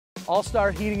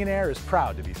ALLSTAR Heating and Air is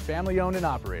proud to be family-owned and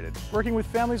operated, working with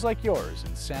families like yours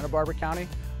in Santa Barbara County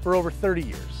for over 30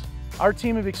 years. Our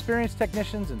team of experienced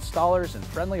technicians, installers, and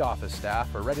friendly office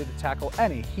staff are ready to tackle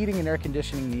any heating and air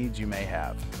conditioning needs you may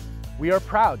have. We are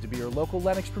proud to be your local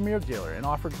Lennox Premier dealer and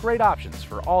offer great options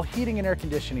for all heating and air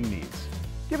conditioning needs.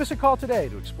 Give us a call today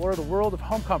to explore the world of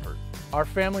home comfort. Our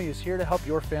family is here to help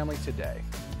your family today.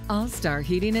 ALLSTAR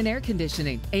Heating and Air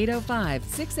Conditioning,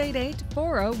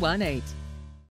 805-688-4018.